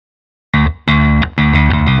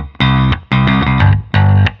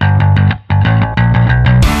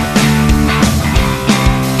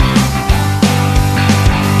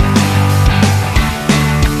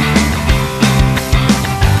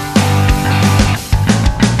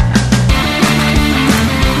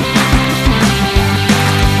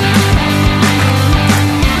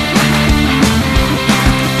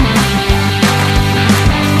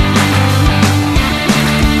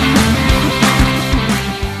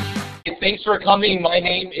thanks for coming. My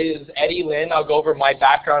name is Eddie Lin. I'll go over my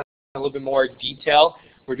background in a little bit more detail.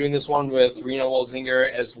 We're doing this one with Renah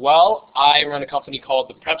Wolzinger as well. I run a company called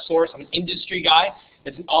The Prep Source. I'm an industry guy.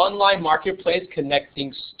 It's an online marketplace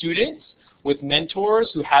connecting students with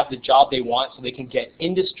mentors who have the job they want so they can get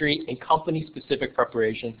industry and company-specific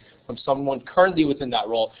preparation from someone currently within that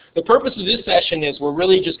role. The purpose of this session is we're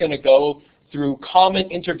really just going to go through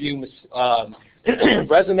common interview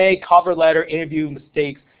resume, cover letter, interview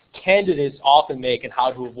mistakes candidates often make and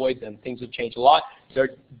how to avoid them. Things have changed a lot. There are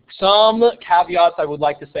some caveats I would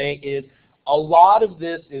like to say is a lot of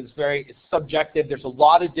this is very subjective. There's a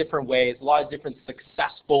lot of different ways, a lot of different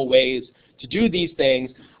successful ways to do these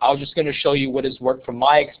things. I was just going to show you what has worked from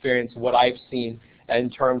my experience, what I've seen in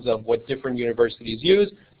terms of what different universities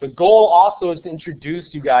use. The goal also is to introduce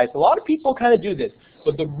you guys. A lot of people kind of do this,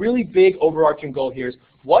 but the really big overarching goal here is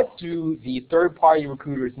what do the third-party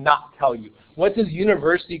recruiters not tell you? What does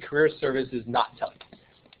University Career Services not tell you?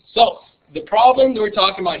 So the problem that we're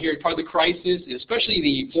talking about here, part of the crisis, especially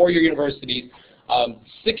the four-year universities,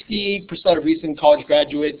 60% of recent college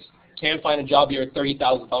graduates can't find a job here at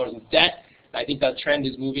 $30,000 in debt. I think that trend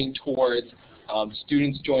is moving towards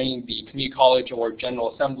students joining the community college or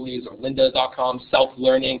general assemblies or lynda.com,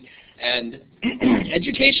 self-learning, and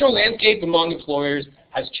educational landscape among employers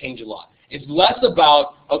has changed a lot. It's less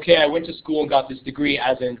about, okay, I went to school and got this degree,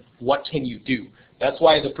 as in, what can you do? That's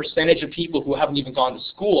why the percentage of people who haven't even gone to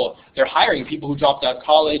school, they're hiring people who dropped out of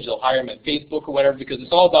college, they'll hire them at Facebook or whatever, because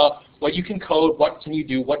it's all about what you can code, what can you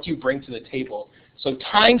do, what do you bring to the table. So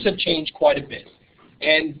times have changed quite a bit.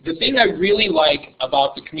 And the thing I really like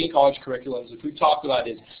about the community college curriculums, which we've talked about,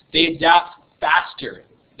 is they adapt faster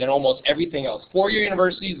than almost everything else. Four-year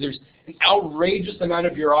universities, there's an outrageous amount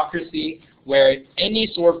of bureaucracy where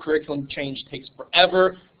any sort of curriculum change takes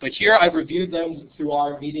forever. But here I've reviewed them through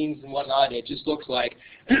our meetings and whatnot. It just looks like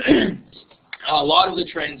a lot of the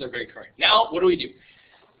trends are very current. Now, what do we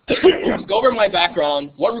do? Go over my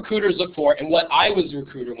background, what recruiters look for, and what I was a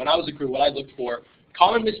recruiter. When I was a recruiter, what I looked for,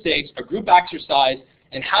 common mistakes, a group exercise,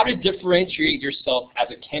 and how to differentiate yourself as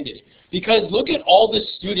a candidate. Because look at all the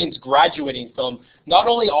students graduating from not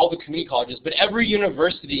only all the community colleges, but every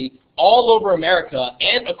university all over America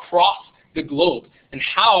and across the globe. And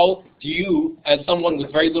how do you, as someone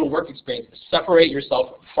with very little work experience, separate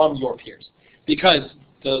yourself from your peers? Because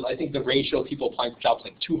I think the ratio of people applying for jobs is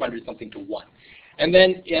like 200 something to 1. And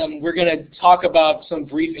then we're going to talk about some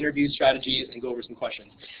brief interview strategies and go over some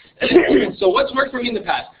questions. So what's worked for me in the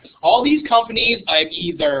past? All these companies I've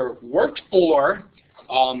either worked for,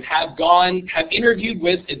 have interviewed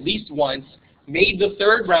with at least once, made the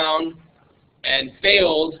third round and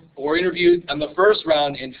failed, or interviewed on the first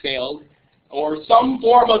round and failed, or some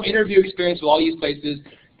form of interview experience with all these places.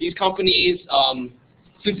 These companies,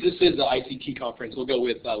 since this is an ICT conference, we'll go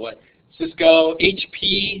with what? Cisco,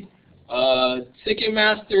 HP,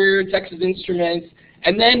 Ticketmaster, Texas Instruments,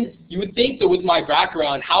 and then you would think that with my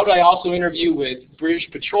background, how do I also interview with British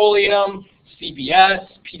Petroleum, CBS,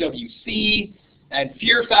 PwC, and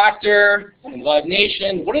Fear Factor, and Live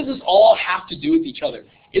Nation? What does this all have to do with each other?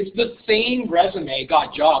 It's the same resume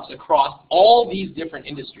got jobs across all these different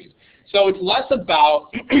industries. So it's less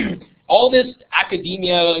about all this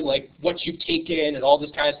academia, like what you've taken and all this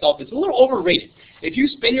kind of stuff. It's a little overrated. If you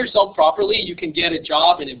spin yourself properly, you can get a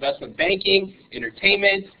job in investment banking,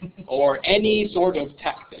 entertainment, or any sort of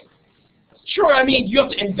tech thing. Sure, I mean, you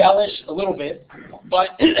have to embellish a little bit, but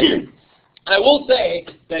I will say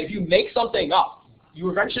that if you make something up,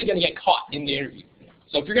 you're eventually going to get caught in the interview.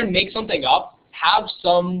 So if you're going to make something up, have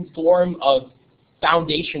some form of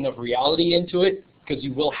foundation of reality into it, because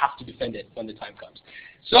you will have to defend it when the time comes.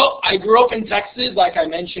 So I grew up in Texas, like I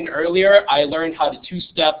mentioned earlier. I learned how to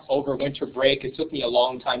two-step over winter break. It took me a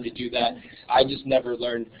long time to do that. I just never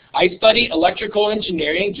learned. I studied electrical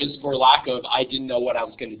engineering just for lack of I didn't know what I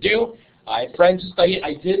was going to do. I had friends who studied.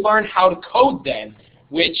 I did learn how to code then,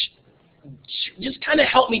 which just kind of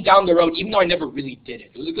helped me down the road, even though I never really did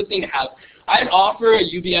it. It was a good thing to have. I had an offer at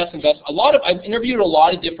UBS investment. I've interviewed a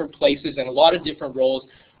lot of different places and a lot of different roles.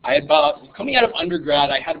 I had coming out of undergrad,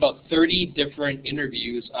 I had about 30 different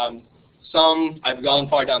interviews. Some I've gone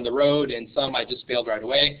far down the road, and some I just failed right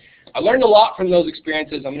away. I learned a lot from those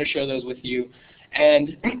experiences. I'm going to share those with you.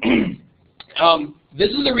 And this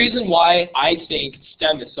is the reason why I think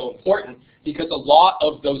STEM is so important, because a lot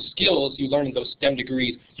of those skills you learn in those STEM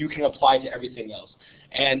degrees, you can apply to everything else.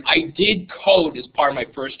 And I did code as part of my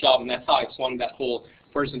first job, and that's how I swung that whole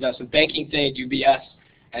first investment banking thing at UBS.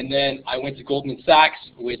 And then I went to Goldman Sachs,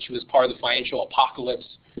 which was part of the financial apocalypse.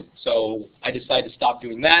 So I decided to stop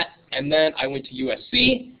doing that. And then I went to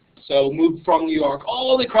USC, So moved from New York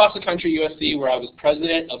all the way across the country, USC, where I was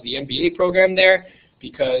president of the MBA program there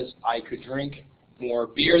because I could drink more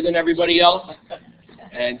beer than everybody else.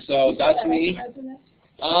 And so that's me.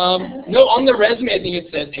 No, on the resume, I think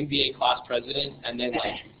it says MBA class president, and then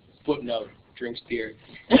like footnote, drinks beer.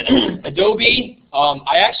 Adobe,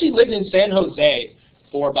 I actually lived in San Jose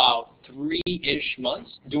for about 3-ish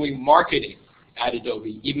months doing marketing at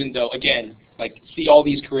Adobe, even though, again, like, see all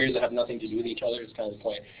these careers that have nothing to do with each other is kind of the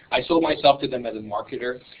point. I sold myself to them as a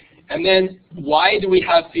marketer. And then why do we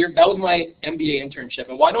have fear? That was my MBA internship.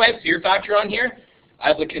 And why do I have fear factor on here? I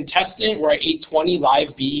have a contestant where I ate 20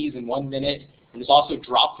 live bees in 1 minute and was also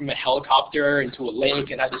dropped from a helicopter into a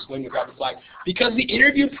lake and had to swim to grab the flag. Because the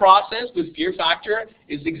interview process with fear factor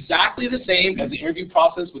is exactly the same as the interview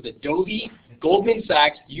process with Adobe, Goldman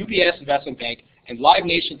Sachs, UBS Investment Bank, and Live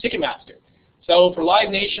Nation Ticketmaster. So for Live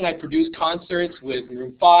Nation, I produced concerts with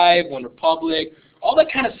Maroon 5, One Republic, all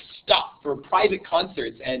that kind of stuff for private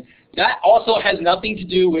concerts. And that also has nothing to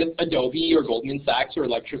do with Adobe or Goldman Sachs or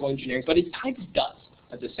electrical engineering, but it kind of does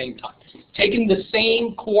at the same time. Taking the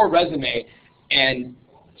same core resume and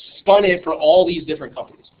spun it for all these different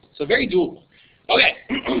companies. So very doable. Okay,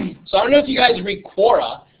 so I don't know if you guys read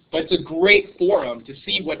Quora, but it's a great forum to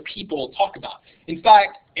see what people talk about. In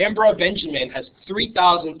fact, Ambra Benjamin has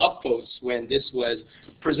 3,000 upvotes when this was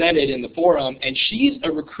presented in the forum, and she's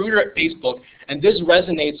a recruiter at Facebook, and this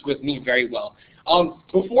resonates with me very well.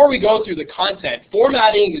 Before we go through the content,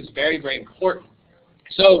 formatting is very, very important.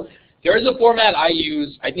 So there is a format I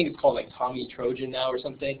use, I think it's called like Tommy Trojan now or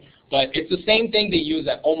something, but it's the same thing they use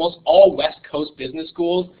at almost all West Coast business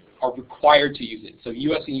schools are required to use it. So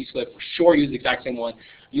US and UCLA for sure use the exact same one.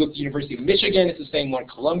 You look at the University of Michigan, it's the same one.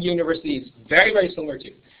 Columbia University is very, very similar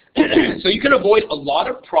too. So you can avoid a lot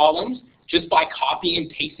of problems just by copying and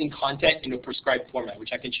pasting content in a prescribed format,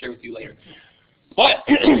 which I can share with you later. But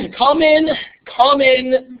common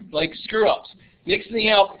like screw-ups. Mixing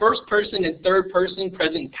out first person and third person,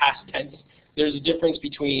 present and past tense. There's a difference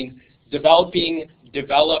between developing,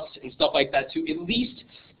 developed, and stuff like that too. At least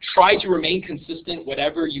try to remain consistent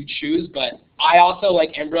whatever you choose, but I also,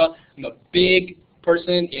 like Embra, I'm a big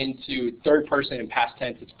person into third person and past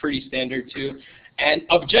tense. It's pretty standard too. And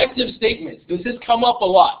objective statements. This has come up a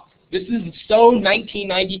lot. This is so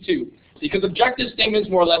 1992. Because objective statements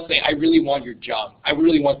more or less say, I really want your job. I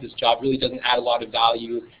really want this job. Really doesn't add a lot of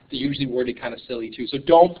value. They're usually worded kind of silly too. So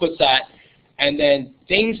don't put that. And then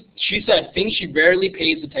things, she said, things she rarely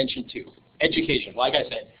pays attention to. Education, like I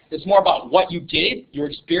said. It's more about what you did, your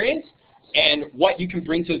experience, and what you can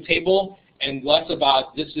bring to the table, and less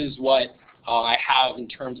about this is what I have in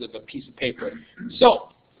terms of a piece of paper. So,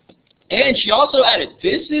 and she also added,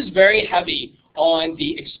 this is very heavy on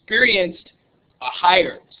the experienced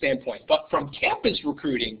hire standpoint, but from campus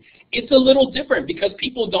recruiting, it's a little different because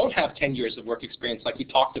people don't have 10 years of work experience like we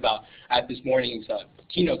talked about at this morning's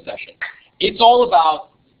keynote session. It's all about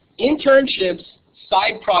internships,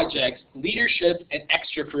 side projects, leadership, and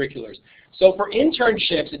extracurriculars. So for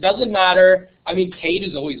internships, it doesn't matter. I mean, paid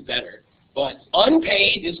is always better, but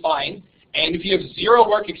unpaid is fine. And if you have zero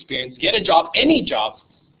work experience, get a job, any job.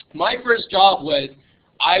 My first job was,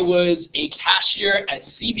 I was a cashier at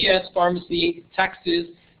CVS Pharmacy, Texas,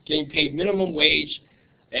 getting paid minimum wage.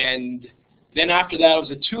 And then after that, I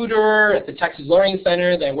was a tutor at the Texas Learning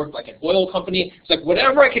Center. Then I worked like an oil company. It's like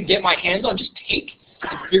whatever I could get my hands on, just take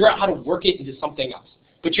and figure out how to work it into something else.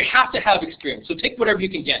 But you have to have experience. So take whatever you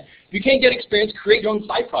can get. If you can't get experience, create your own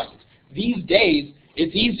side projects. These days,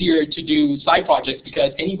 it's easier to do side projects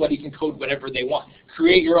because anybody can code whatever they want.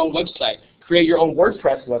 Create your own website. Create your own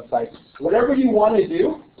WordPress website. Whatever you want to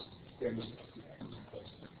do,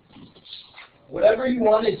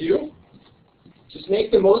 just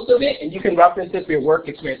make the most of it, and you can reference it for your work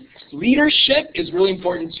experience. Leadership is really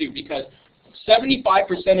important too, because 75%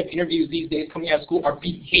 of interviews these days coming out of school are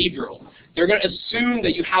behavioral. They're going to assume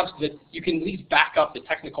that you can at least back up the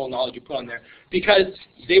technical knowledge you put on there, because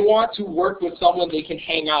they want to work with someone they can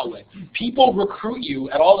hang out with. People recruit you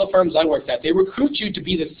at all the firms I worked at. They recruit you to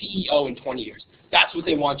be the CEO in 20 years. That's what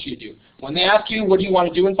they want you to do. When they ask you, what do you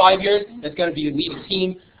want to do in 5 years? That's going to be to lead a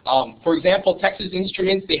team. For example, Texas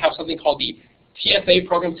Instruments, they have something called the TSA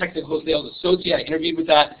program, Technical Sales Associate. I interviewed with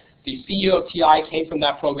that. The CEO of TI came from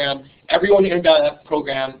that program. Everyone who interviewed that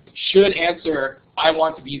program should answer, I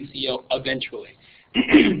want to be the CEO eventually.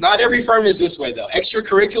 Not every firm is this way though.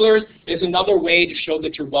 Extracurriculars is another way to show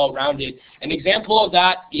that you're well-rounded. An example of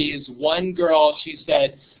that is one girl, she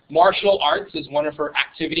said martial arts is one of her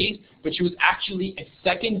activities, but she was actually a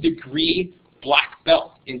 2nd degree black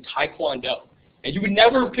belt in Taekwondo. And you would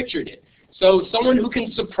never have pictured it. So someone who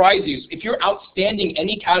can surprise you. If you're outstanding in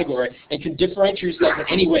any category and can differentiate yourself in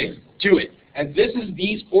any way, do it. And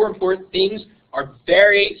these 4 important things are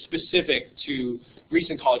very specific to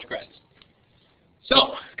recent college grads.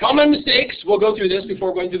 So, common mistakes. We'll go through this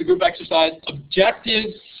before going through the group exercise.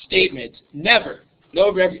 Objective statements. Never.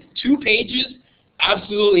 No, 2 pages?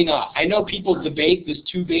 Absolutely not. I know people debate this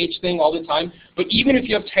 2-page thing all the time, but even if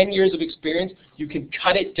you have 10 years of experience, you can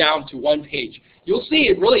cut it down to 1 page. You'll see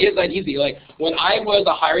it really is that easy. Like, when I was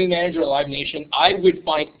a hiring manager at Live Nation, I would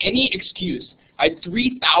find any excuse. I had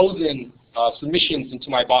 3,000 submissions into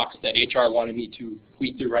my box that HR wanted me to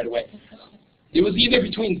weed through right away. It was either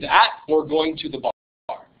between that or going to the bar.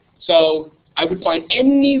 So I would find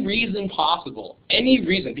any reason possible, any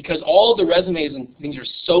reason, because all the resumes and things are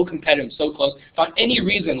so competitive, so close, found any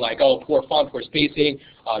reason like, oh, poor font, poor spacing,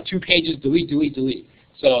 2 pages, delete, delete, delete.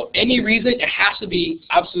 So any reason, it has to be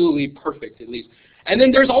absolutely perfect at least. And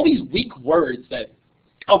then there's all these weak words that,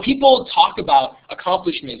 people talk about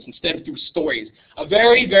accomplishments instead of through stories. A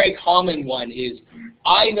very, very common one is,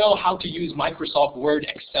 I know how to use Microsoft Word,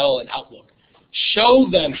 Excel, and Outlook. Show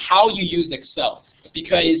them how you use Excel,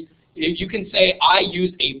 because if you can say, I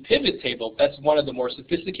use a pivot table. That's one of the more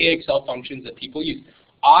sophisticated Excel functions that people use.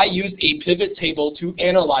 I use a pivot table to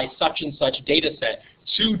analyze such and such data set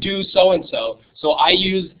to do so-and-so. So I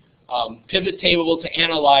use pivot table to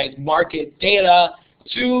analyze market data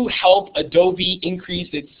to help Adobe increase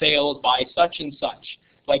its sales by such and such.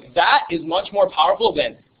 Like, that is much more powerful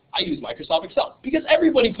than I use Microsoft Excel, because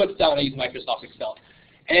everybody puts down I use Microsoft Excel.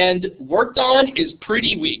 And worked on is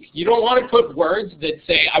pretty weak. You don't want to put words that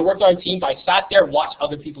say, I worked on Teams, I sat there and watched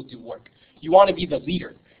other people do work. You want to be the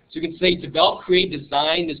leader. So you can say develop, create,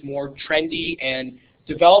 design is more trendy, and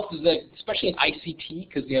develop is, especially in ICT,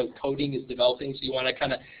 because coding is developing, so you want to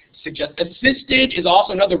kind of suggest. Assisted is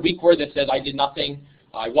also another weak word that says I did nothing.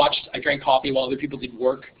 I drank coffee while other people did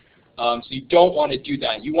work. So you don't want to do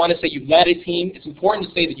that. You want to say you led a team. It's important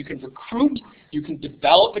to say that you can recruit, you can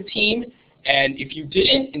develop a team, and if you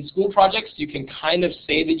didn't in school projects, you can kind of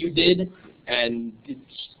say that you did. And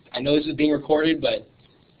I know this is being recorded, but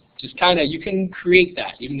just kind of, you can create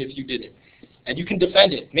that even if you didn't. And you can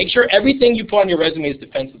defend it. Make sure everything you put on your resume is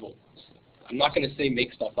defensible. I'm not going to say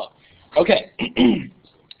make stuff up. Okay.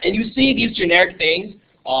 And you see these generic things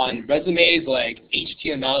on resumes like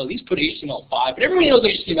HTML. At least put HTML5, but everybody knows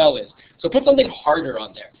what HTML is. So put something harder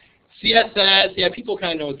on there. CSS, yeah, people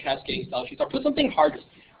kind of know what cascading style sheets are. Put something harder.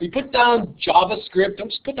 If you put down JavaScript, don't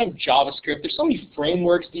just put down JavaScript. There's so many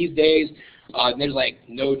frameworks these days. There's like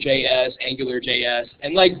Node.js, AngularJS,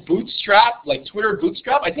 and like Bootstrap, like Twitter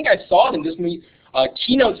Bootstrap. I think I saw it in this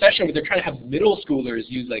keynote session where they're trying to have middle schoolers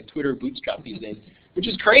use like Twitter Bootstrap these days, which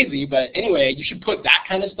is crazy. But anyway, you should put that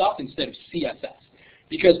kind of stuff instead of CSS,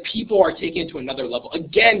 because people are taking it to another level.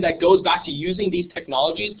 Again, that goes back to using these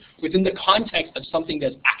technologies within the context of something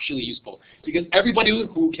that's actually useful, because everybody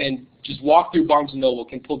who can just walk through Barnes & Noble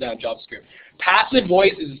can pull down JavaScript. Passive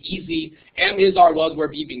voice is easy. Am, is, are, was, were,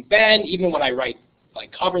 be, being, been. Even when I write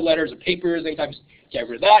like cover letters or papers, anytime, get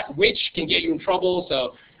rid of that. Which can get you in trouble,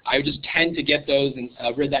 so I just tend to get those and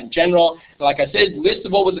rid of that in general. But like I said, list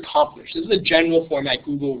of what was accomplished. This is a general format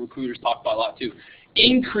Google recruiters talk about a lot too.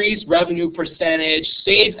 Increase revenue percentage,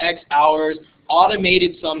 save X hours,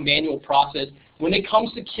 automated some manual process. When it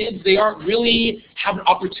comes to kids, they aren't really have an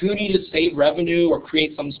opportunity to save revenue or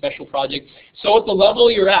create some special project. So at the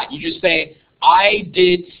level you're at, you just say, I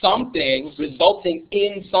did something resulting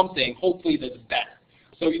in something, hopefully that's better.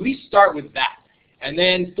 So at least start with that. And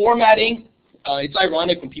then formatting, it's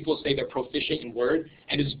ironic when people say they're proficient in Word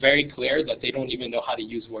and it's very clear that they don't even know how to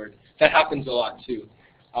use Word. That happens a lot too.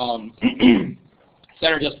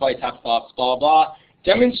 Center justifies half thoughts, blah, blah.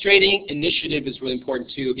 Demonstrating initiative is really important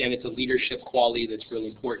too. Again, it's a leadership quality that's really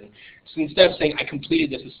important. So instead of saying, I completed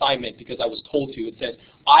this assignment because I was told to, it says,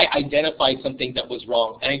 I identified something that was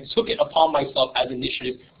wrong, and I took it upon myself as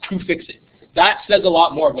initiative to fix it. That says a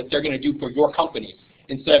lot more of what they're going to do for your company,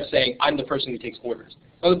 instead of saying, I'm the person who takes orders.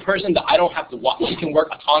 I'm the person that I don't have to watch. He can work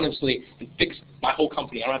autonomously and fix my whole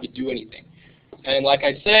company. I don't have to do anything. And like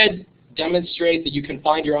I said, demonstrate that you can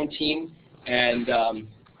find your own team and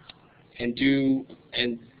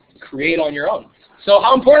create on your own. So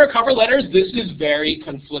how important are cover letters? This is very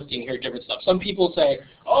conflicting here, different stuff. Some people say,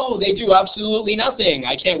 oh, they do absolutely nothing.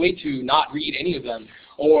 I can't wait to not read any of them.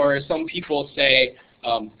 Or some people say,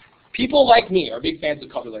 people like me are big fans of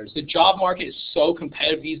cover letters. The job market is so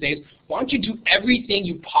competitive these days. Why don't you do everything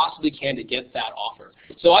you possibly can to get that offer?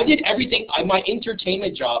 So I did everything. My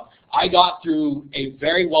entertainment job, I got through a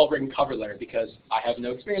very well-written cover letter because I have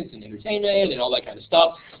no experience in entertainment and all that kind of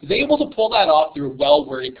stuff. I was able to pull that off through a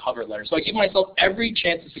well-worded cover letter. So I give myself every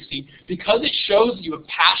chance to succeed because it shows you have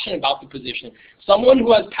passion about the position. Someone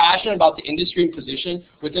who has passion about the industry and position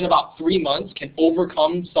within about 3 months can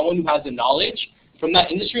overcome someone who has the knowledge from that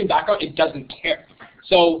industry and background. It doesn't care.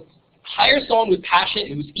 So hire someone with passion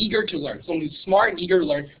and who's eager to learn. Someone who's smart and eager to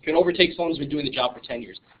learn can overtake someone who's been doing the job for 10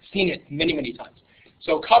 years. Seen it many, many times.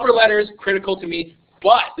 So cover letters, critical to me,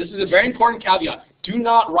 but this is a very important caveat. Do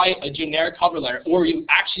not write a generic cover letter, or you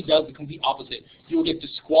actually does the complete opposite. You will get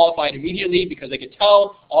disqualified immediately because they can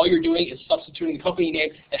tell all you're doing is substituting the company name.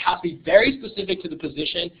 It has to be very specific to the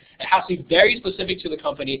position. It has to be very specific to the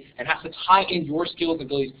company, and has to tie in your skills and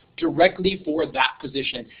abilities directly for that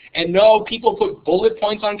position. And no, people put bullet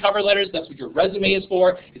points on cover letters. That's what your resume is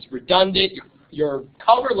for. It's redundant. Your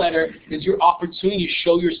cover letter is your opportunity to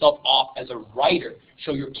show yourself off as a writer,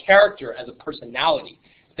 show your character as a personality.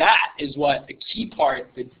 That is what the key part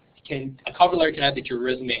that a cover letter can have that your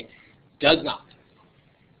resume does not.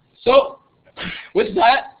 So with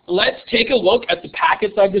that, let's take a look at the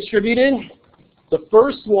packets I've distributed. The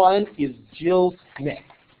first one is Jill Smith.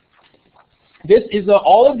 This is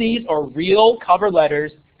all of these are real cover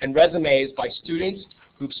letters and resumes by students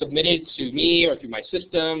who've submitted to me or through my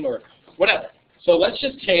system or whatever. So let's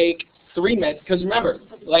just take 3 minutes, because remember,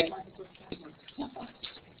 like,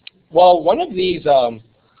 well, one of these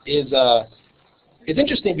is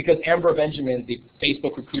interesting because Amber Benjamin, the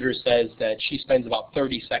Facebook recruiter, says that she spends about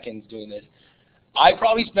 30 seconds doing this. I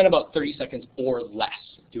probably spend about 30 seconds or less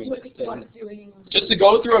doing this. Just to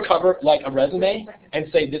go through a cover, like a resume, and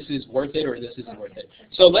say this is worth it or this isn't worth it.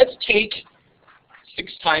 So let's take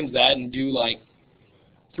 6 times that and do like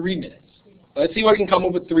 3 minutes. Let's see what we can come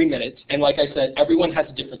up with 3 minutes. And like I said, everyone has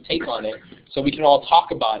a different take on it, so we can all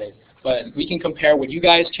talk about it. But we can compare what you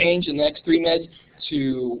guys changed in the next 3 minutes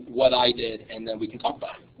to what I did, and then we can talk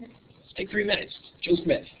about it. Let's take 3 minutes. Joe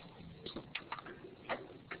Smith.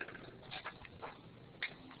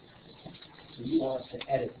 So you want us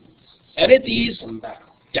to edit these? Edit these.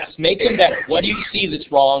 Yes, make them better. What do you see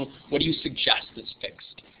that's wrong? What do you suggest that's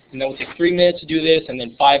fixed? And then we'll take 3 minutes to do this, and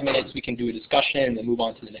then 5 minutes we can do a discussion, and then move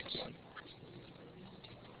on to the next one.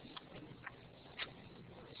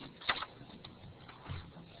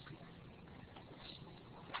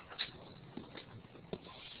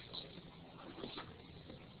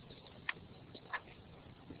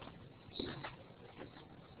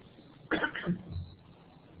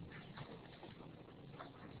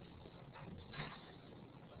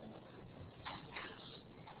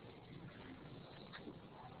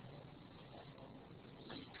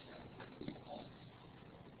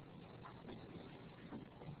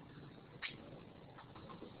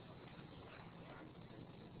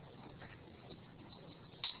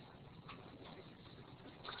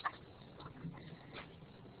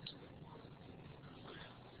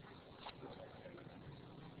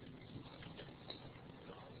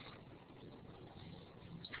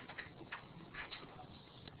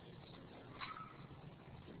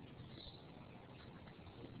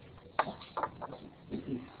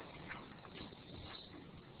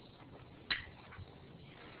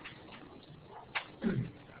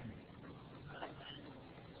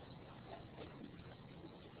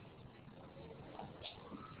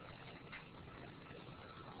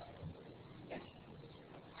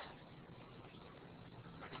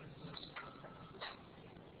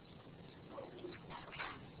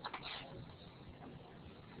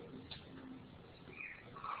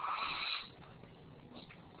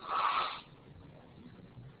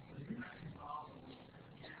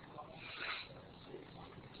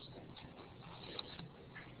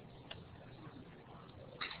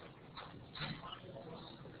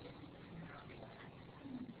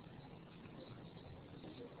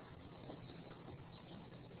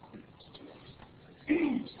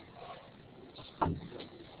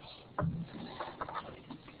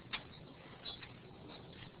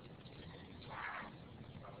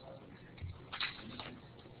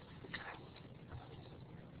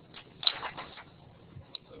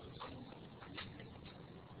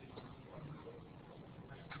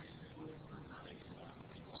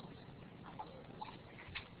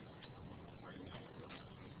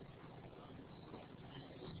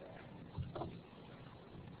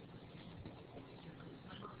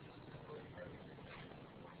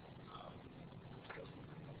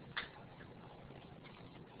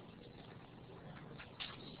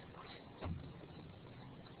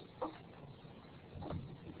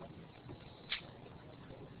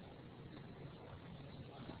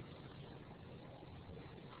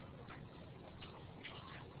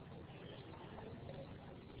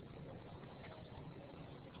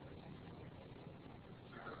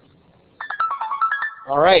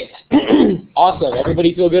 All right. Awesome.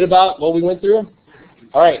 Everybody feel good about what we went through?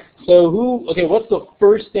 All right. So okay, what's the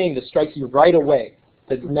first thing that strikes you right away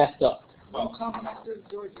that's messed up? Well,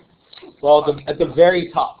 at the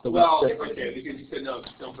very top. Okay, because you said no,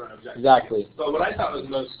 don't put an objection. Exactly. But what I thought was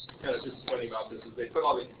most kind of disappointing about this is they put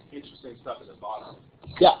all the interesting stuff at the bottom.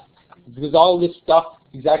 Yeah, because all this stuff,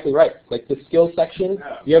 exactly right. Like the skills section,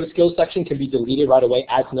 you have a skills section, can be deleted right away,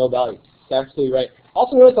 adds no value. That's absolutely right.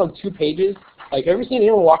 Also notice on 2 pages, like ever seen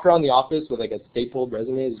anyone walk around the office with like a stapled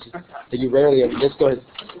resume? It's just, that you rarely ever, just go ahead.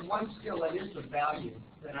 The one skill that is of value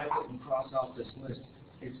that I wouldn't cross off this list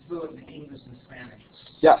is fluent in English and Spanish.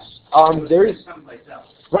 Yes. There's someplace else.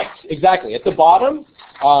 Right, exactly. At the bottom,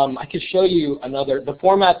 I could show you the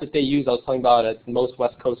format that they use, I was talking about at most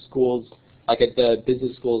West Coast schools, like at the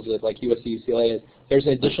business schools at like USC, UCLA, there's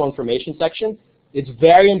an additional information section. It's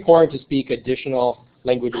very important to speak additional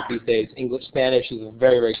languages these days. English, Spanish is a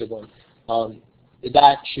very, very good one.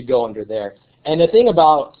 That should go under there. And the thing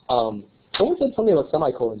about, someone said something about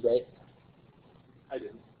semicolons, right? I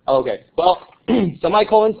didn't. Okay. Well,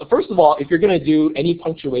 semicolons, first of all, if you're going to do any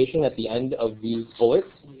punctuation at the end of these bullets,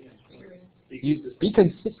 be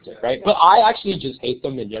consistent, right? But I actually just hate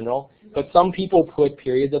them in general. But some people put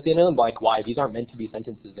periods at the end of them, like, why? These aren't meant to be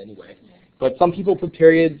sentences anyway. But some people put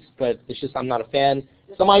periods, but it's just I'm not a fan.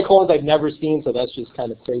 Semicolons I've never seen, so that's just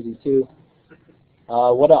kind of crazy too.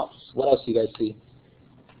 What else? What else do you guys see?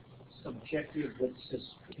 Subjective,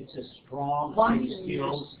 it's a strong, high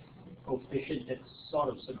skills, proficient, that's sort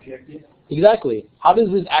of subjective. Exactly. How does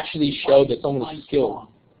this actually show that someone is skilled?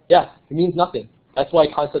 Yeah, it means nothing. That's why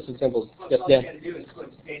concepts and symbols. Yes, All Dan. you got to do is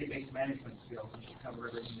put database management skills and should cover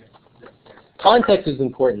everything that's there. Context is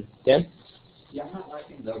important. Dan? Yeah, I'm not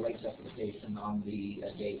liking the right justification on the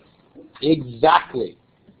date. Exactly.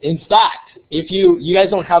 In fact, if you guys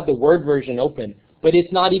don't have the Word version open, but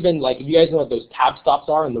it's not even like, if you guys know what those tab stops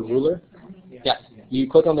are in the ruler, yes, you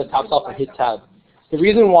click on the tab stop and hit tab. The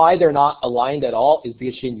reason why they're not aligned at all is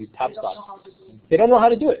because you didn't use tab stops. They don't know how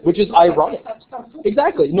to do it, which is ironic.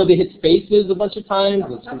 Exactly. You know, they hit spaces a bunch of times.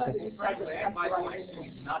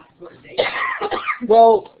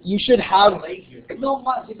 Well, you should have. No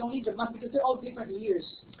months. You don't need the month because they're all different years.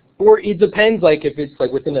 Or it depends. Like if it's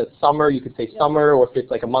like within a summer, you could say summer, or if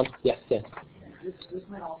it's like a month. Yes, Dan. This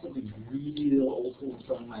might also be real old school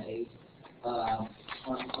showing my age. On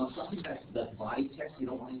something that's body text, you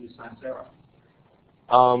don't want to use sans serif.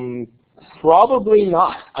 Probably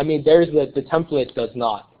not. I mean, there's the template does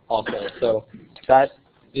not also, so that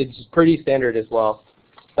it's pretty standard as well.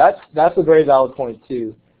 That's a very valid point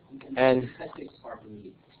too, and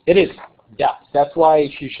it is. Yeah, that's why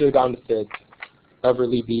she should have gone with the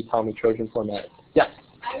Beverly B. Tommy Trojan format. Yes.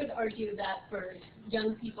 I would argue that for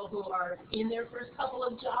young people who are in their first couple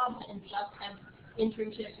of jobs and just have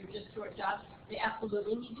internships or just short jobs, they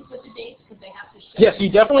absolutely need to put the dates because they have to show. Yes, you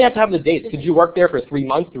definitely have to have the dates because you work there for 3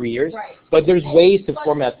 months, 3 years. Right. But there's ways to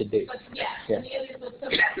format the dates. But yeah. And the other, but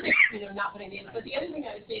some not putting dates. But the other thing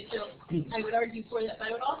I would say is, so I would argue for that. But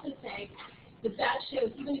I would also say that that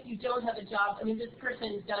shows even if you don't have a job. I mean, this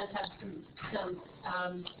person does have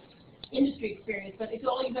some industry experience, but if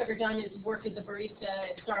all you've ever done is work as a barista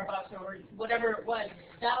at Starbucks or whatever it was,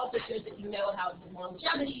 that also shows that you know how the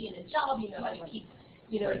longevity in a job, you know how to keep,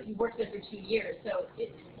 you know, if you work there for 2 years. So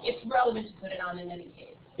it's relevant to put it on in any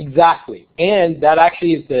case. Exactly. And that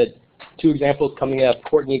actually is the 2 examples coming up.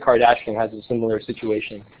 Kourtney Kardashian has a similar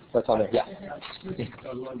situation. That's on there. Yeah.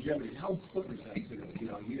 Longevity. How important is that today? You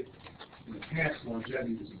know, in the past,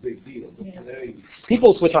 longevity was a big deal, but today...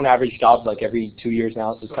 People switch on average jobs like every 2 years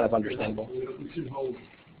now, so it's kind of understandable. We should hold,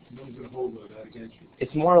 no one's going to hold that against you.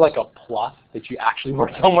 It's more like a plus that you actually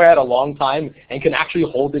work somewhere at a long time and can actually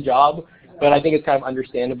hold the job. But I think it's kind of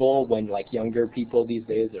understandable when like younger people these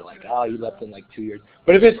days, they're like, oh, you left in like 2 years.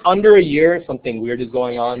 But if it's under a year, something weird is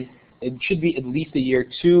going on, it should be at least a year.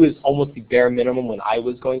 2 is almost the bare minimum when I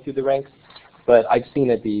was going through the ranks. But I've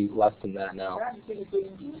seen it be less than that now.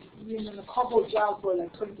 You're in a couple job for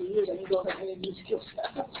like 20 years and you don't have any new skills.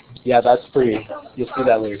 Yeah, that's pretty. You'll see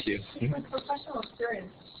that later too. With professional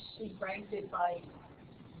experience, she ranked it by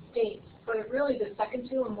dates, but really the second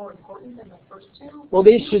 2 are more important than the first 2. Well,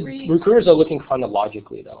 they should. Recruiters are looking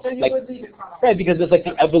chronologically though. So you Like, would leave it chronological. right, because it's like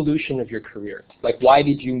the evolution of your career. Like, why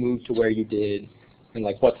did you move to where you did, and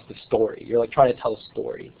like, what's the story? You're like trying to tell a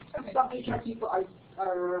story. Some HR people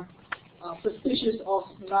are suspicious of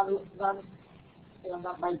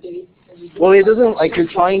not my date. Well, it doesn't, like, you're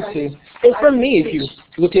trying to, well, for me, if you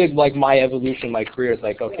look at, like, my evolution, my career, it's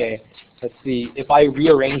like, okay, let's see, if I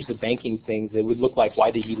rearrange the banking things, it would look like,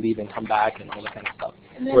 why did he leave and come back and all that kind of stuff.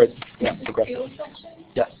 And then Where it's, yeah, progressive. skills section,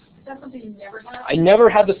 Yes. that something you never had? I never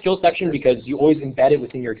had the skills section because you always embed it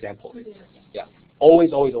within your examples. Yeah,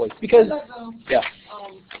 always, always, always. Because, yeah.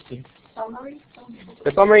 Summary?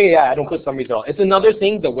 The summary, yeah, I don't put summaries at all. It's another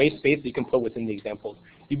thing, the waste space that you can put within the examples.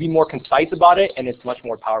 You be more concise about it, and it's much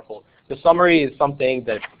more powerful. The summary is something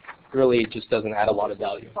that really just doesn't add a lot of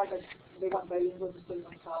value. They want bilingual to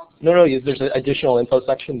on top. No, there's an additional info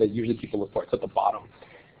section that usually people look for. It's at the bottom.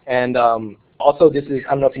 And also, this is,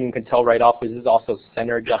 I don't know if you can tell right off, but this is also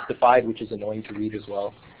center justified, which is annoying to read as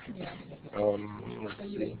well. Let's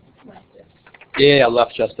see. Yeah,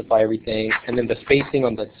 left justify everything. And then the spacing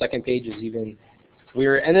on the second page is even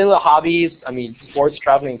weird. And then the hobbies, I mean, sports,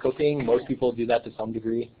 traveling, and cooking, most people do that to some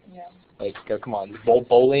degree. Yeah. Like, come on,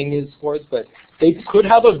 bowling is sports, but they could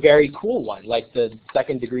have a very cool one, like the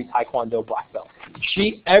second degree Taekwondo black belt.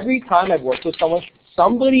 Every time I've worked with someone,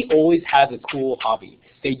 somebody always has a cool hobby.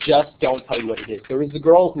 They just don't tell you what it is. There was a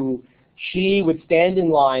girl who, she would stand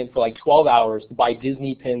in line for like 12 hours to buy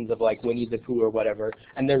Disney pins of like Winnie the Pooh or whatever,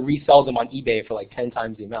 and then resell them on eBay for like 10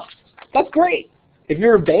 times the amount. That's great. If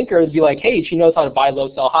you're a banker, it'd be like, hey, she knows how to buy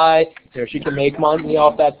low, sell high. You know, she can make money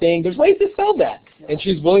off that thing. There's ways to sell that. And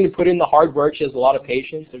she's willing to put in the hard work. She has a lot of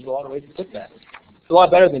patience. There's a lot of ways to put that. It's a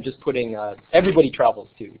lot better than just putting, everybody travels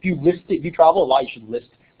too. If you travel a lot, you should list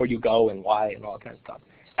where you go and why and all that kind of stuff.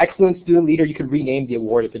 Excellent student leader, you could rename the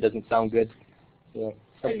award if it doesn't sound good. Yeah.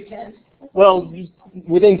 So you can. Well,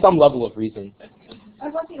 within some level of reason.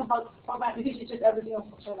 And one thing about format, because it's just everything on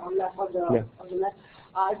the left, on the left.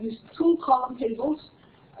 I've used 2 column tables.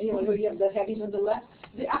 You know, you have the headings on the left.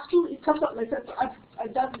 The actual, it comes out like that.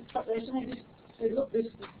 I've done preparation. They look this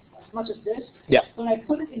as much as this. Yeah. When I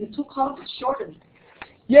put it in the 2 columns, it's shortened.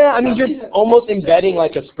 Yeah, I mean, you're almost embedding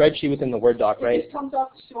like a spreadsheet within the Word doc, right? It comes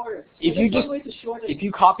out shorter. If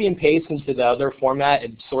you copy and paste into the other format,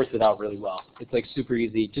 it sorts it out really well. It's like super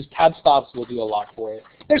easy. Just tab stops will do a lot for it.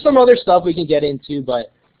 There's some other stuff we can get into,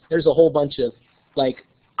 but there's a whole bunch of, like,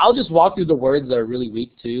 I'll just walk through the words that are really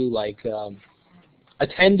weak too. Like,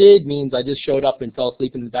 attended means I just showed up and fell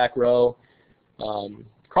asleep in the back row.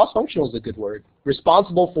 Cross-functional is a good word.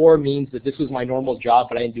 Responsible for means that this was my normal job,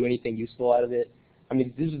 but I didn't do anything useful out of it. I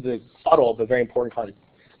mean, this is the subtle but very important kind of,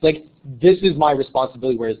 like, this is my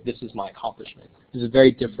responsibility, whereas this is my accomplishment. This is a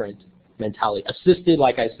very different mentality. Assisted,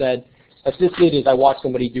 like I said, assisted is I watch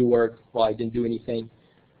somebody do work while I didn't do anything.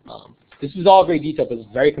 This is all very detailed, but it's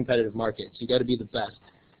a very competitive market, so you got to be the best.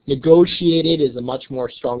 Negotiated is a much more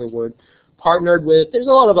stronger word. Partnered with, there's a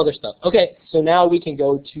lot of other stuff. Okay, so now we can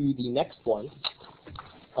go to the next one.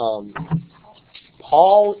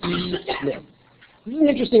 Paul E. Smith. This is an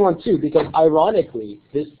interesting one too, because ironically,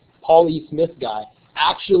 this Paul E. Smith guy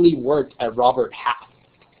actually worked at Robert Half.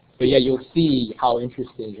 But yeah, you'll see how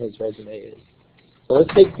interesting his resume is. So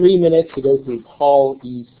let's take 3 minutes to go through Paul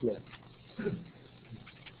E. Smith.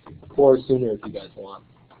 Or sooner if you guys want.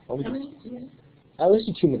 Let's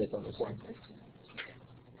do 2 minutes on this one.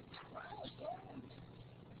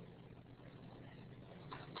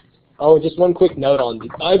 Oh, just one quick note on this.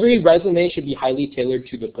 Every resume should be highly tailored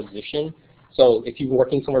to the position. So if you're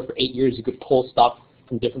working somewhere for 8 years, you could pull stuff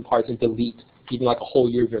from different parts and delete even like a whole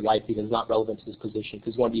year of your life because it's not relevant to this position,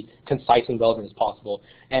 because you want to be concise and relevant as possible.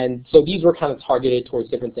 And so these were kind of targeted towards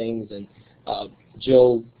different things, and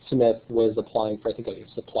Jill Smith was applying for, I think, a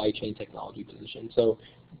supply chain technology position. So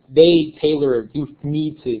they tailor, you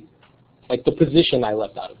need to, like the position I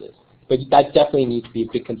left out of this. But that definitely needs to be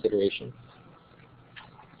a big consideration.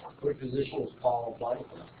 What position was Paul applying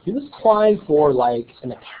for? He was applying for like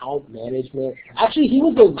an account management. Actually, he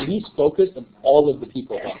was the least focused of all of the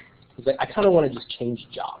people. He's like, I kind of want to just change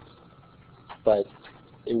jobs. But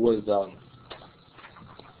it was,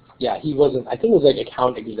 yeah, he wasn't, I think it was like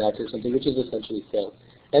account exec or something, which is essentially sales.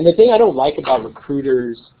 And the thing I don't like about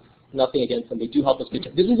recruiters, nothing against them, they do help us get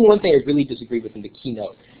jobs. This is one thing I really disagree with in the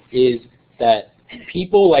keynote, is that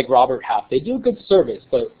people like Robert Half, they do a good service,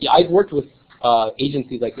 but yeah, I've worked with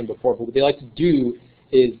agencies like them before, but what they like to do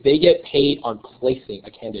is they get paid on placing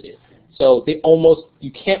a candidate. So they almost,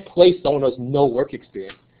 you can't place someone who has no work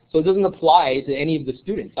experience. So it doesn't apply to any of the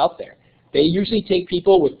students out there. They usually take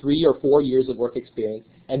people with 3 or 4 years of work experience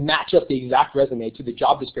and match up the exact resume to the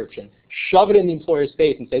job description, shove it in the employer's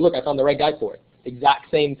face and say, look, I found the right guy for it.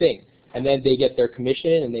 Exact same thing. And then they get their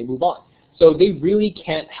commission and they move on. So they really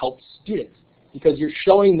can't help students because you're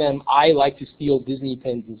showing them, I like to steal Disney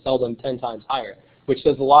pins and sell them 10 times higher, which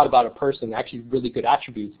says a lot about a person, actually really good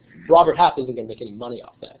attributes. Robert Half isn't going to make any money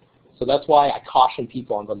off that. So that's why I caution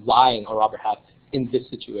people on relying on Robert Half in this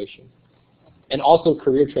situation. And also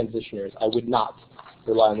career transitioners, I would not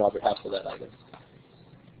rely on Robert Half for that either.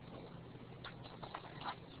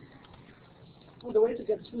 Well, the way to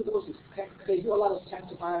get through those is they do a lot of temp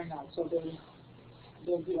to hire now, so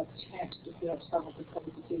they'll do a temp to fill up some of the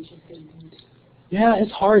qualifications they need. Yeah,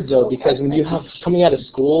 it's hard though, because when you have coming out of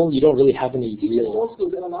school, you don't really have any Teachers real. also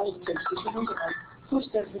there are a lot of practitioners and I push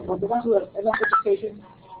them, but the ones who have enough education,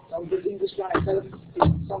 with English guys,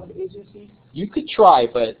 some of the agencies. You could try,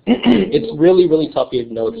 but it's really, really tough if you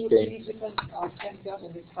have no experience. Different temp jobs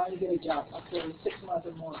and they try to get a job after 6 months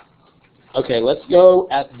or more. Okay, let's go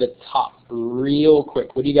at the top real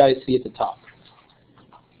quick. What do you guys see at the top?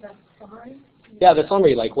 The summary? Yeah, the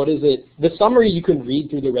summary. Like, what is it? The summary you can read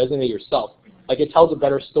through the resume yourself. Like, it tells a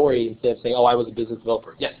better story instead of saying, "Oh, I was a business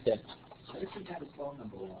developer." Yes, Dan. I just didn't have his phone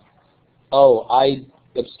number. Oh, I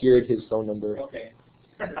obscured his phone number. Okay.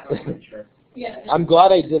 Sure. Yeah. I'm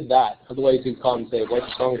glad I did that. Otherwise, you'd call and say,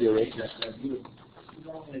 "What's wrong with your resume?" You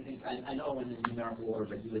normally think, I know in the numerical order,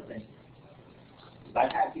 but you would think,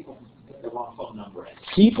 I've had people put the wrong phone number in.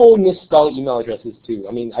 People misspell email addresses too.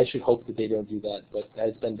 I mean, I should hope that they don't do that, but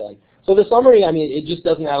it's been done. So the summary, I mean, it just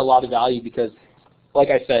doesn't add a lot of value because, like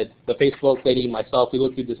I said, the Facebook lady and myself, we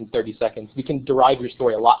looked through this in 30 seconds. We can derive your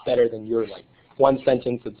story a lot better than your, like, one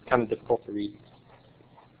sentence that's kind of difficult to read.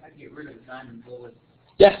 I'd get rid of the diamond bullet.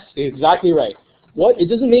 Yes, exactly right. It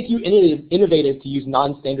doesn't make you innovative to use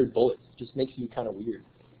non-standard bullets. It just makes you kind of weird.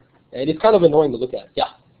 And it's kind of annoying to look at.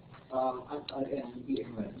 Yeah.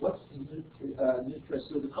 What's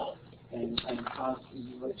nutraceutical and are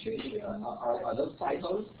those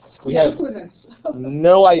typos? We have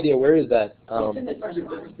no idea. Where is that? Business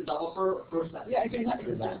developer, first time. Yeah, I can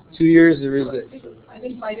have that. 2 years, there is it. I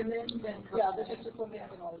think vitamins and. Yeah, the physical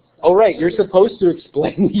and all that stuff. Oh, right. You're supposed to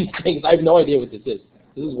explain these things. I have no idea what this is.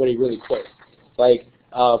 This is what he really quotes. Like,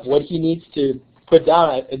 what he needs to put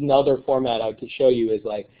down in another format I could show you is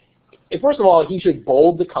like, first of all, he should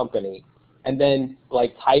bold the company and then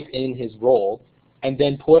like type in his role and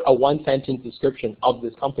then put a one-sentence description of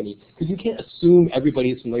this company, because you can't assume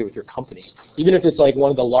everybody is familiar with your company. Even if it's like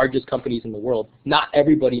one of the largest companies in the world, not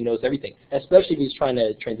everybody knows everything, especially if he's trying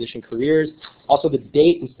to transition careers. Also the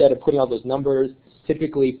date, instead of putting all those numbers,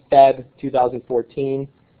 typically Feb 2014,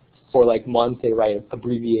 for like month they write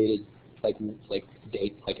abbreviated like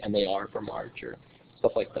date, like MAR for March or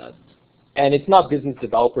stuff like that. And it's not business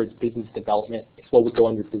developer, it's business development. It's what would go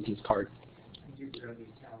on your business card.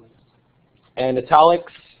 And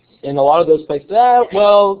italics, in a lot of those places,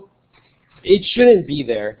 well, it shouldn't be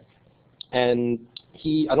there. And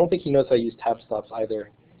I don't think he knows how to use tab stops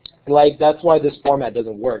either. And like, that's why this format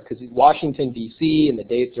doesn't work, because Washington, D.C. and the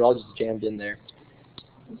dates are all just jammed in there.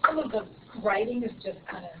 Some of the writing is just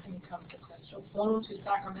kind of inconsequential. Flown to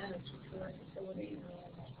Sacramento to a facility.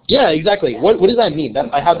 Yeah, exactly. What does that mean?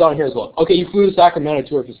 I have that on here as well. Okay, you flew to Sacramento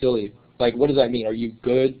to a facility. Like, what does that mean? Are you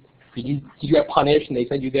good? Did you get punished and they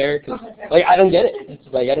sent you there? 'Cause, like, I don't get it. It's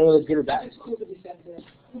like, I don't know if it's good or bad.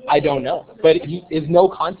 I don't know. But there's no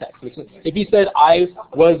context. If he said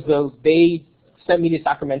they sent me to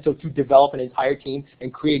Sacramento to develop an entire team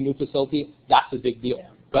and create a new facility, that's a big deal.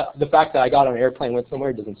 But the fact that I got on an airplane, went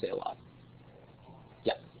somewhere, doesn't say a lot.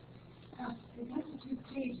 Yeah.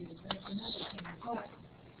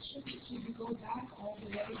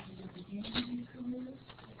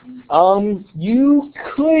 You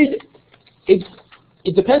could.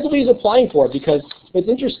 It depends what he's applying for, because what's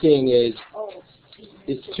interesting is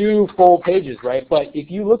it's 2 full pages, right? But if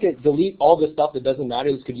you look at delete all the stuff that doesn't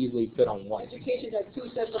matter, this could easily fit on one. Education had 2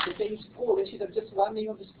 sets of the same school, and should have just one name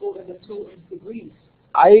of the school and the 2 degrees.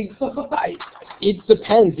 It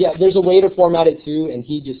depends. Yeah, there's a way to format it too, and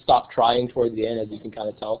he just stopped trying towards the end, as you can kind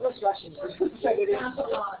of tell. That's Russian. There's a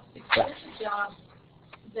job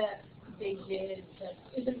that they did that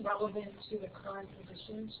isn't relevant to the current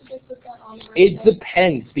position. Should they put that on the resume? It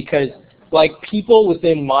depends, because like people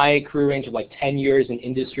within my career range of like 10 years in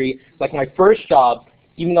industry, like my first job,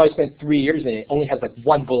 even though I spent 3 years in it, only has like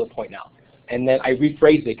 1 bullet point now. And then I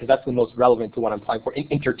rephrased it because that's the most relevant to what I'm applying for in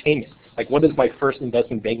entertainment. Like, what is my first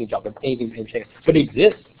investment banking job? Anything in entertainment, but it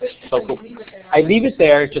exists. So cool. I leave it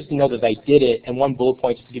there just to know that I did it, and 1 bullet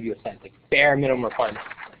point just to give you a sense, like bare minimum requirement.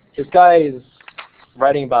 This guy is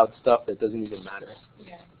writing about stuff that doesn't even matter,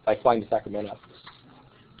 like flying to Sacramento.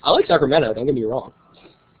 I like Sacramento, don't get me wrong.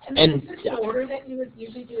 And is this the order that you would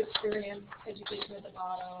usually do experience, education at the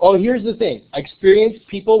bottom? Oh, here's the thing. Experienced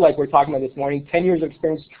people, like we're talking about this morning, 10 years of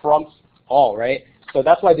experience trumps all, right? So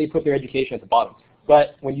that's why they put their education at the bottom.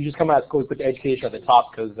 But when you just come out of school, you put the education at the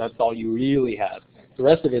top because that's all you really have. The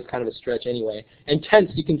rest of it is kind of a stretch anyway. And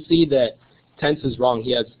tense, you can see that tense is wrong.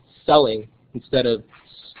 He has selling instead of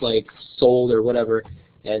like sold or whatever,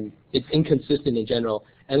 and it's inconsistent in general.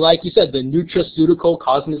 And like you said, the nutraceutical,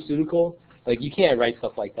 cosmeceutical, like you can't write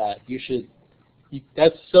stuff like that. You should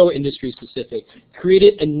That's so industry specific.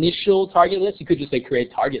 Created initial target list, you could just say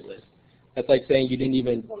create target list. That's like saying you didn't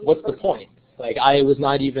even, what's the point? Like I was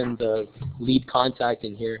not even the lead contact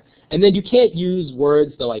in here. And then you can't use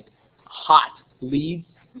words that like hot leads,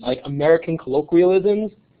 like American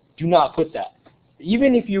colloquialisms, do not put that.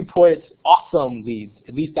 Even if you put awesome leads,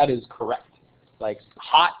 at least that is correct. Like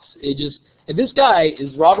hot, it just, and this guy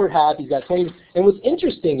is Robert Half, he's got 20, and what's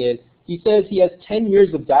interesting is, he says he has 10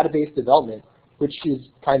 years of database development, which is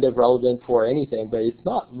kind of relevant for anything, but it's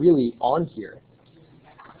not really on here.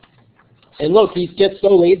 And look, he gets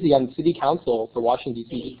so lazy on city council for Washington,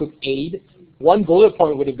 D.C. He just puts aid. One bullet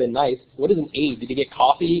point would have been nice. What is an aid? Did he get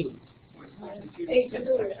coffee?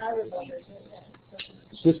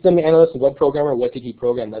 System analyst, web programmer, what did he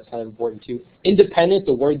program? That's kind of important too. Independent,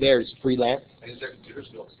 the word there is freelance. And is there computer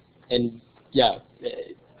skills? And yeah,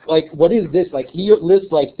 like what is this? Like he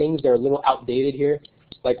lists like things that are a little outdated here.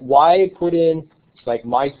 Like why put in like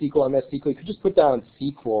MySQL, MS SQL? You could just put that on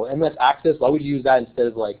SQL. MS Access, why would you use that instead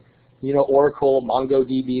of like, you know, Oracle,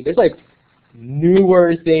 MongoDB? There's like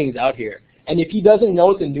newer things out here. And if he doesn't know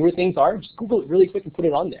what the newer things are, just Google it really quick and put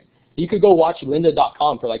it on there. You could go watch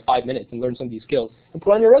lynda.com for like 5 minutes and learn some of these skills and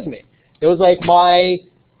put on your resume. It was like my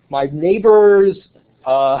neighbor's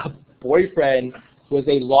boyfriend was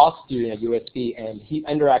a law student at USC, and he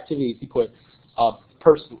under activities he put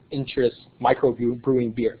personal interest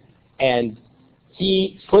micro-brewing beer. And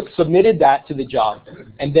he submitted that to the job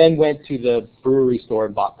and then went to the brewery store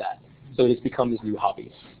and bought that. So it's become his new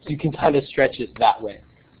hobby. So you can kind of stretch it that way.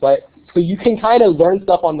 But so you can kind of learn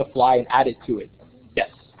stuff on the fly and add it to it. Yes?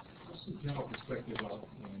 What's the general perspective of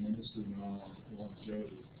an industry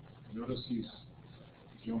longevity? Notice he's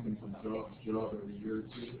jumping from job to job every year or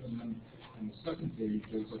two, and then on the second page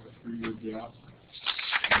there's like a 3-year gap,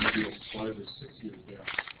 maybe a 5 or 6 year gap.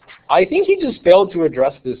 I think he just failed to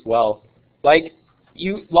address this well. Like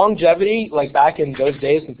longevity, like back in those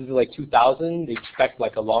days, since this is like 2000, they expect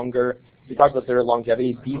like a longer. We talked about their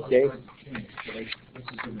longevity these days.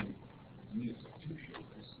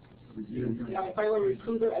 Yeah, if I were a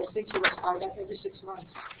recruiter, I think he would hire that every 6 months.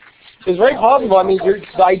 It's very possible. I mean,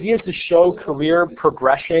 the idea is to show career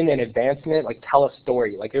progression and advancement, like tell a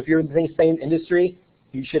story. Like if you're in the same industry,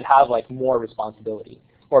 you should have like more responsibility.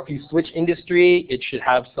 Or if you switch industry, it should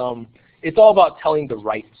have some, it's all about telling the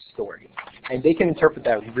right story. And they can interpret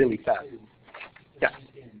that really fast. Yeah.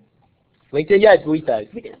 LinkedIn, yeah, delete that.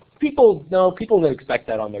 People don't expect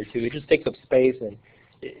that on there too. It just takes up space,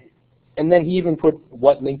 and then he even put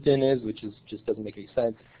what LinkedIn is, which is just doesn't make any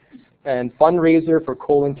sense. And fundraiser for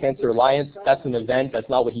Colon Cancer Alliance, that's an event. That's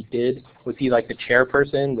not what he did. Was he like the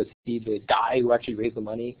chairperson? Was he the guy who actually raised the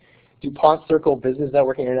money? DuPont Circle Business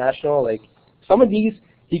Network International, like some of these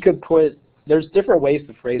he could put. There's different ways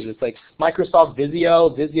to phrase it. It's like Microsoft Visio.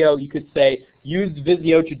 Visio, you could say, use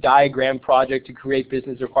Visio to diagram project to create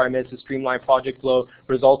business requirements to streamline project flow,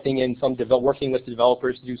 resulting in some working with the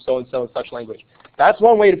developers to do so-and-so in such language. That's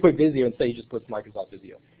one way to put Visio and say he just puts Microsoft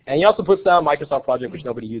Visio. And he also puts down Microsoft Project, which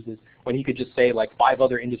nobody uses, when he could just say like 5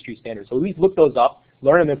 other industry standards. So at least look those up,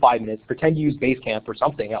 learn them in 5 minutes, pretend you use Basecamp or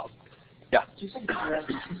something else. Yeah? Just like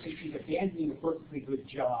he's abandoning a perfectly good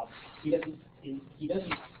job. He doesn't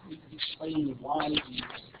explain why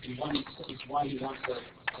he wants to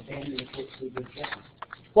abandon a perfectly good job.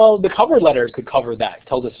 Well, the cover letter could cover that,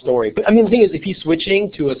 tell the story. But I mean, the thing is, if he's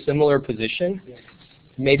switching to a similar position,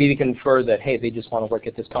 maybe we can infer that, hey, they just want to work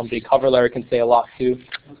at this company. Cover letter can say a lot too.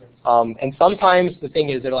 And sometimes the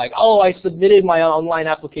thing is, they're like, oh, I submitted my online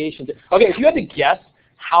application. Okay, if you had to guess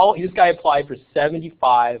how this guy applied for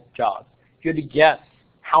 75 jobs, if you had to guess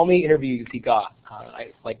how many interviews he got,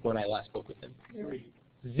 like when I last spoke with him.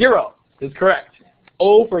 0 is correct.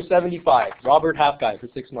 0 for 75. Robert Half guy for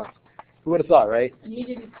 6 months. Who would have thought, right? And he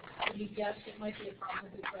guessed it might be a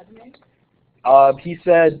problem with his resume? He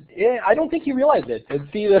said, yeah, I don't think he realized it. And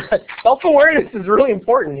see, the self-awareness is really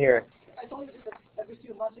important here. I told you that every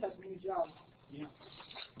few months he has a new job. Yeah.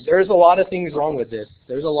 There's a lot of things wrong with this.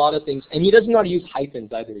 There's a lot of things. And he doesn't know how to use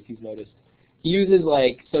hyphens either, if you've noticed. He uses,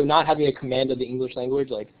 like, so not having a command of the English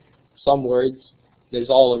language, like some words, there's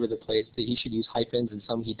all over the place that he should use hyphens, and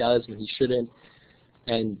some he does and he shouldn't.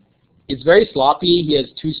 And it's very sloppy. He has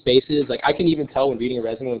 2 spaces. Like, I can even tell when reading a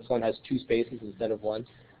resume when someone has 2 spaces instead of 1.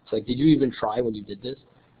 It's like, did you even try when you did this?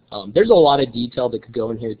 There's a lot of detail that could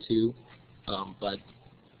go in here too, but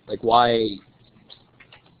like why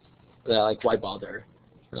bother?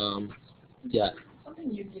 Yeah.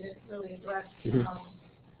 Something you didn't really address,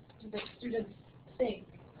 the students think,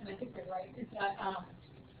 and I think they're right, is that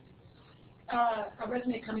a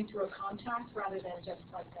resume coming through a contact rather than just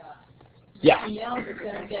like Yeah. Email is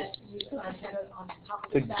going to get you content on top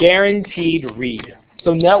of It's the a guaranteed read.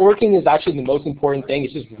 So networking is actually the most important thing.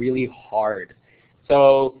 It's just really hard.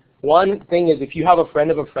 So one thing is if you have a friend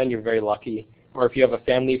of a friend, you're very lucky. Or if you have a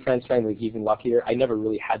family friend's friend, like even luckier. I never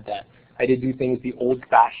really had that. I did do things the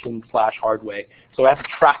old-fashioned / hard way. So I have to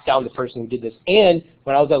track down the person who did this. And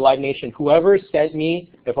when I was at Live Nation, whoever sent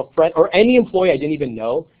me, if a friend or any employee I didn't even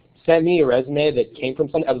know sent me a resume that came from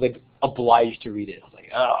someone, I was like obliged to read it. I was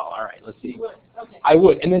like, oh, all right, let's see. Okay. I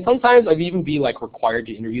would. And then sometimes I'd even be like required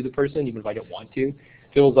to interview the person, even if I don't want to.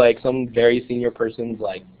 If it was like some very senior person's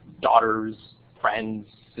like daughter's friend's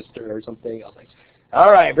sister or something, I was like,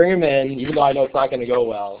 all right, bring him in, even though I know it's not going to go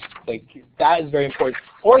well. Like, that is very important.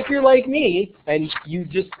 Or if you're like me and you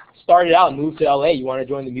just started out and moved to LA, you want to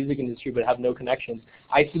join the music industry but have no connections.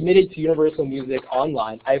 I submitted to Universal Music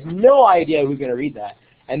online. I have no idea who's going to read that.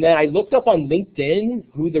 And then I looked up on LinkedIn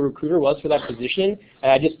who the recruiter was for that position,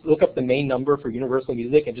 and I just looked up the main number for Universal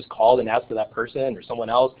Music and just called and asked for that person or someone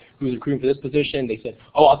else who's recruiting for this position. They said,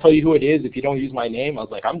 oh, I'll tell you who it is if you don't use my name. I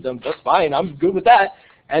was like, I'm done, that's fine, I'm good with that.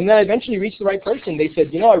 And then I eventually reached the right person. They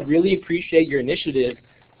said, you know, I really appreciate your initiative.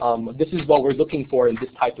 This is what we're looking for in this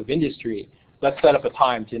type of industry. Let's set up a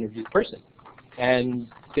time to interview the person. And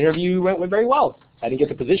the interview went very well. I didn't get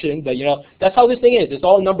the position, but you know, that's how this thing is. It's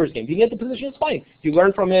all a numbers game. If you get the position, it's fine. You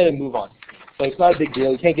learn from it and move on. So it's not a big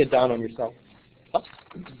deal. You can't get down on yourself. Oh,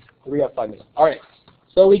 we have 5 minutes. All right.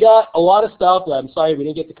 So we got a lot of stuff that I'm sorry we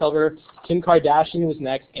didn't get to cover. Kim Kardashian was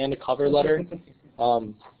next, and a cover letter.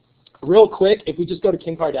 Real quick, if we just go to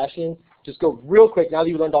Kim Kardashian, just go real quick, now that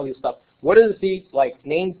you learned all this stuff, what does it see? Like,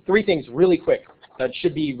 name 3 things really quick that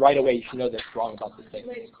should be right away. You should know that's wrong about this thing.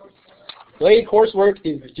 Related coursework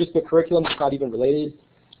is just the curriculum. It's not even related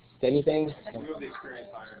to anything. Move the experience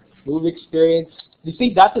higher. Move experience. You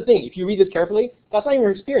see, that's the thing. If you read this carefully, that's not even her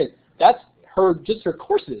experience. That's just her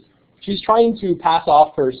courses. She's trying to pass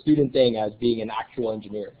off her student thing as being an actual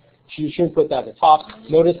engineer. She shouldn't put that at the top.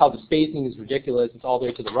 Notice how the spacing is ridiculous. It's all the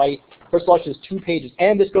way to the right. First of all, she has 2 pages.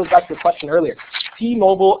 And this goes back to the question earlier.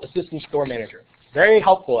 T-Mobile Assistant Store Manager. Very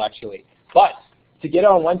helpful, actually. But to get it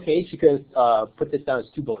on 1 page, she could put this down as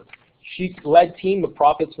 2 bullets. She led team with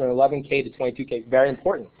profits from 11K to 22K. Very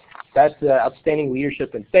important. That's outstanding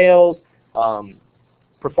leadership in sales.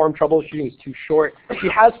 Perform troubleshooting is too short. She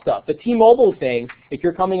has stuff. The T-Mobile thing, if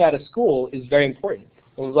you're coming out of school, is very important.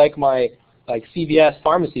 It was like my CVS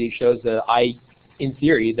pharmacy shows that in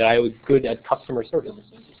theory, that I was good at customer service.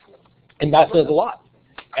 And that says a lot.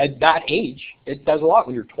 At that age, it does a lot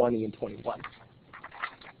when you're 20 and 21.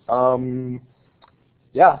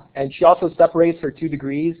 Yeah, and she also separates her 2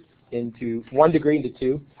 degrees into 1 degree into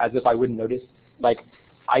 2, as if I wouldn't notice. Like,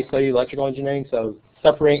 I studied electrical engineering, so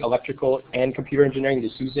separating electrical and computer engineering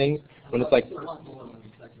into 2 things, when it's like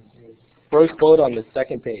first bullet on the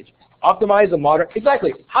 2nd page. Optimize a modern,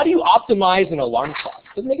 exactly. How do you optimize an alarm clock?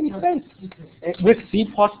 Doesn't make any sense. And with C++,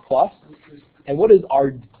 and what is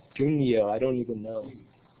Arduino? I don't even know.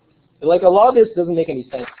 Like, a lot of this doesn't make any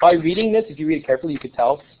sense. By reading this, if you read it carefully, you could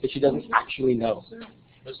tell that she doesn't actually know.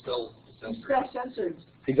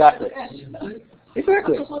 Exactly.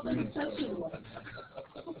 Exactly.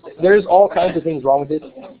 There's all kinds of things wrong with it.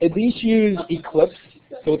 At least use Eclipse,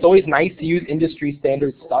 so it's always nice to use industry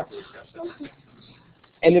standard stuff.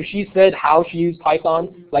 And if she said how she used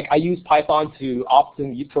Python, like I use Python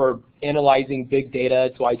for analyzing big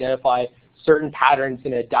data to identify certain patterns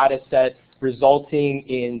in a data set, resulting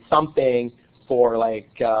in something for like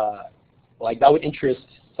that would interest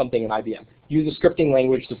something in IBM. Use a scripting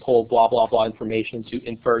language to pull blah blah blah information to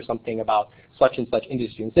infer something about such and such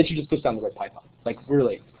industry. Instead, she just puts down the word Python. Like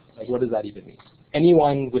really, like what does that even mean?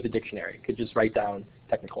 Anyone with a dictionary could just write down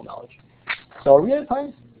technical knowledge. So are we out of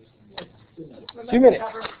time? 2 minutes.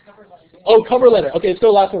 Oh, cover letter. Okay, let's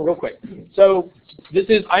go last one real quick. So this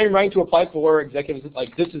is, I am writing to apply for executive,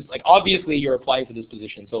 like this is, like obviously you're applying for this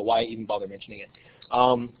position, so why even bother mentioning it?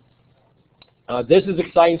 This is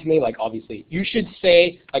exciting to me, like obviously. You should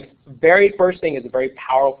say, like very first thing is a very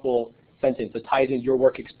powerful sentence that ties in your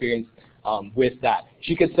work experience with that.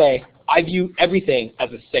 She could say, I view everything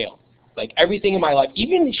as a sale. Like everything in my life,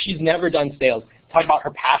 even if she's never done sales, talk about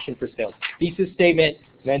her passion for sales. Thesis statement,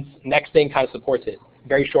 then next thing kind of supports it.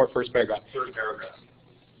 Very short first paragraph. 3rd paragraph.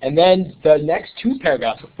 And then the next 2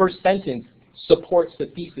 paragraphs, the first sentence supports the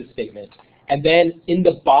thesis statement. And then in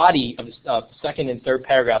the body of the 2nd and 3rd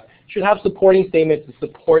paragraph, should have supporting statements to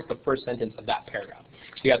support the first sentence of that paragraph.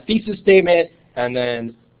 So you got thesis statement, and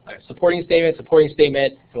then supporting statement, and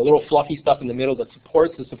a little fluffy stuff in the middle that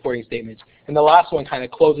supports the supporting statement. And the last one kind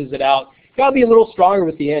of closes it out. You got to be a little stronger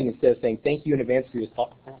with the end instead of saying thank you in advance for your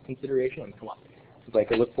thoughtful consideration. I mean, come on.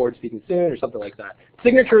 like I look forward to speaking soon or something like that.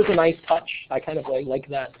 Signature is a nice touch. I kind of like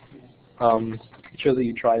that. It shows that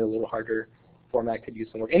you tried a little harder. Format could use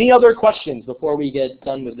some work. Any other questions before we get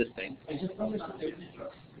done with this thing? I just noticed the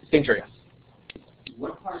Signature, yes.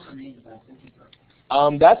 What part remains about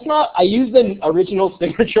signature? That's not, I use the original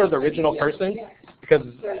signature of the original person because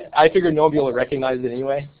I figured no one would be able to recognize it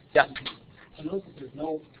anyway. Yeah. I noticed that there's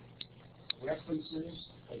no references,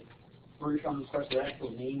 like furnish on the request, their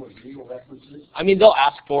actual name or legal references. I mean, they'll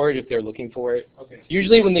ask for it if they're looking for it. Okay.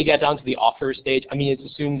 Usually when they get down to the offer stage, I mean,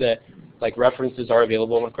 it's assumed that like references are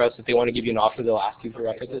available on request. If they want to give you an offer, they'll ask you for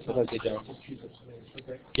references. Sometimes they don't.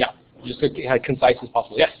 Yeah, just as concise as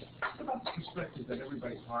possible. Yes? Perspective that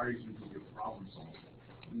everybody hires you to be a problem solver.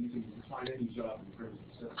 And you can find any job in terms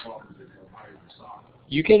of set problems that they'll hire to solve.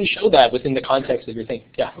 You can show that within the context of your thing.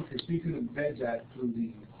 Yeah. Okay, so you can embed that through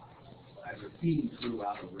as a theme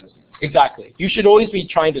throughout a resume. Exactly. You should always be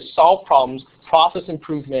trying to solve problems, process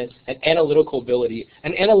improvement, and analytical ability.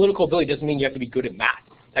 And analytical ability doesn't mean you have to be good at math.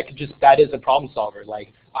 That is a problem solver.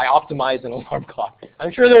 Like, I optimize an alarm clock.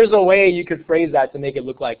 I'm sure there's a way you could phrase that to make it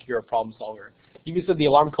look like you're a problem solver. You said the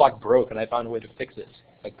alarm clock broke and I found a way to fix it.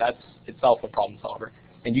 Like, that's itself a problem solver.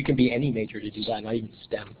 And you can be any major to do that, not even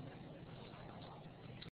STEM.